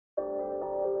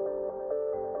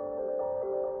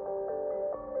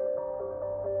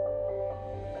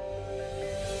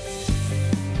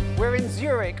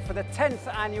Zurich for the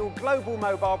 10th annual Global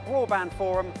Mobile Broadband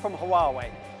Forum from Huawei.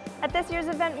 At this year's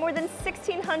event, more than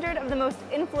 1,600 of the most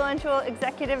influential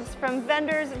executives from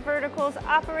vendors, verticals,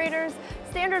 operators,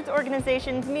 standards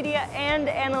organizations, media, and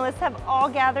analysts have all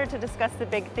gathered to discuss the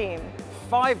big theme.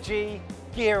 5G,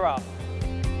 gear up.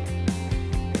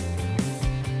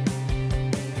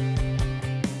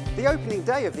 The opening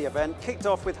day of the event kicked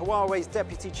off with Huawei's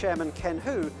Deputy Chairman Ken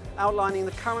Hu outlining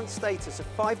the current status of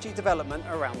 5G development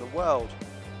around the world.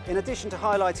 In addition to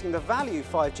highlighting the value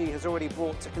 5G has already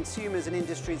brought to consumers and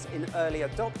industries in early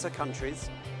adopter countries,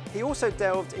 he also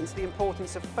delved into the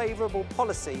importance of favourable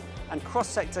policy and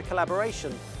cross-sector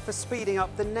collaboration for speeding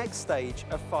up the next stage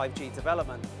of 5G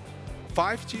development.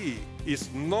 5G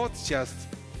is not just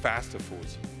fast food.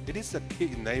 It is a key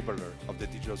enabler of the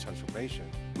digital transformation.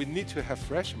 We need to have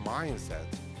fresh mindset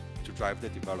to drive the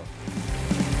development.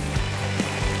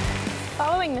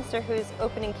 Following Mr. Hu's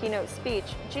opening keynote speech,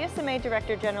 GSMA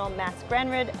Director General Mats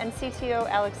Granrud and CTO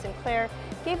Alex Sinclair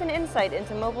gave an insight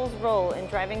into mobile's role in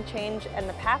driving change and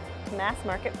the path to mass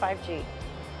market 5G.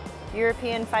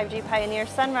 European 5G pioneer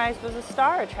Sunrise was a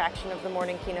star attraction of the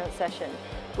morning keynote session,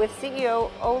 with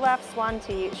CEO Olaf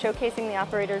Swanti showcasing the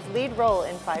operator's lead role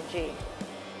in 5G.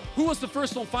 Who was the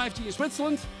first on 5G in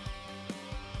Switzerland?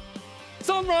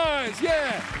 Sunrise,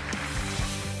 yeah!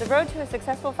 The road to a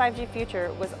successful 5G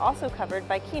future was also covered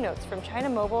by keynotes from China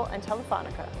Mobile and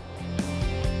Telefonica.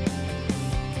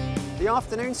 The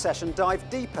afternoon session dived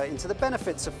deeper into the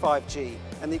benefits of 5G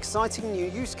and the exciting new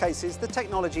use cases the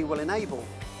technology will enable.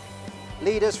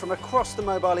 Leaders from across the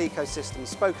mobile ecosystem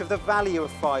spoke of the value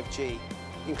of 5G,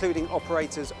 including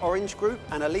operators Orange Group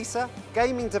and Elisa,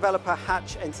 gaming developer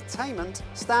Hatch Entertainment,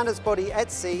 standards body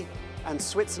ETSI, and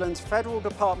Switzerland's Federal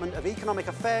Department of Economic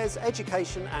Affairs,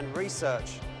 Education and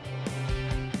Research.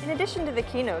 In addition to the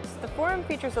keynotes, the forum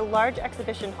features a large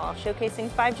exhibition hall showcasing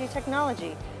 5G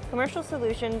technology, commercial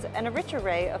solutions, and a rich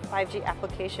array of 5G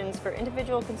applications for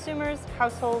individual consumers,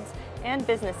 households, and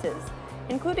businesses,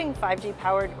 including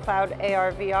 5G-powered cloud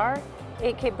AR/VR,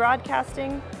 8K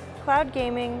broadcasting, cloud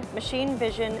gaming, machine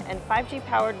vision, and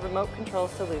 5G-powered remote control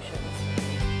solutions.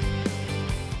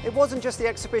 It wasn't just the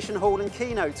exhibition hall and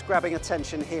keynotes grabbing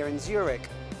attention here in Zurich.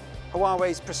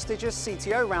 Huawei's prestigious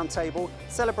CTO Roundtable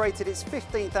celebrated its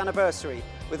 15th anniversary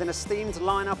with an esteemed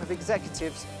lineup of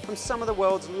executives from some of the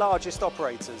world's largest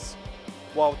operators,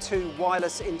 while two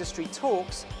wireless industry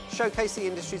talks showcased the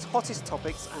industry's hottest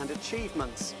topics and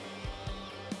achievements.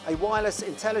 A wireless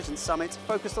intelligence summit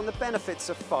focused on the benefits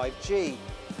of 5G,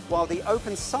 while the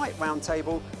Open Site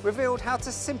Roundtable revealed how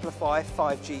to simplify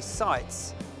 5G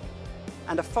sites.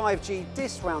 And a 5G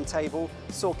DIS Roundtable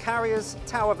saw carriers,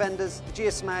 tower vendors, the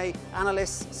GSMA,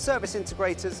 analysts, service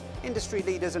integrators, industry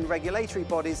leaders and regulatory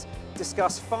bodies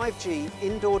discuss 5G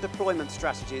indoor deployment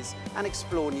strategies and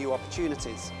explore new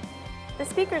opportunities. The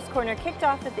Speakers Corner kicked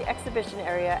off at the exhibition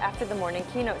area after the morning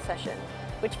keynote session,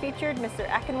 which featured Mr.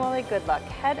 Akinwale Goodluck,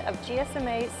 head of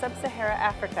GSMA Sub-Sahara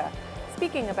Africa,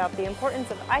 speaking about the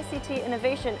importance of ICT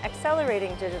innovation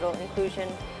accelerating digital inclusion,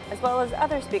 as well as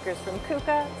other speakers from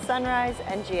KUKA, Sunrise,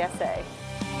 and GSA.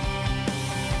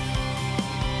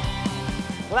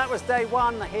 Well, that was day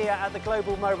one here at the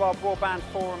Global Mobile Broadband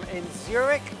Forum in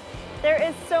Zurich. There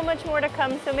is so much more to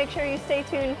come, so make sure you stay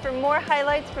tuned for more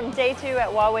highlights from day two at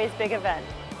Huawei's big event.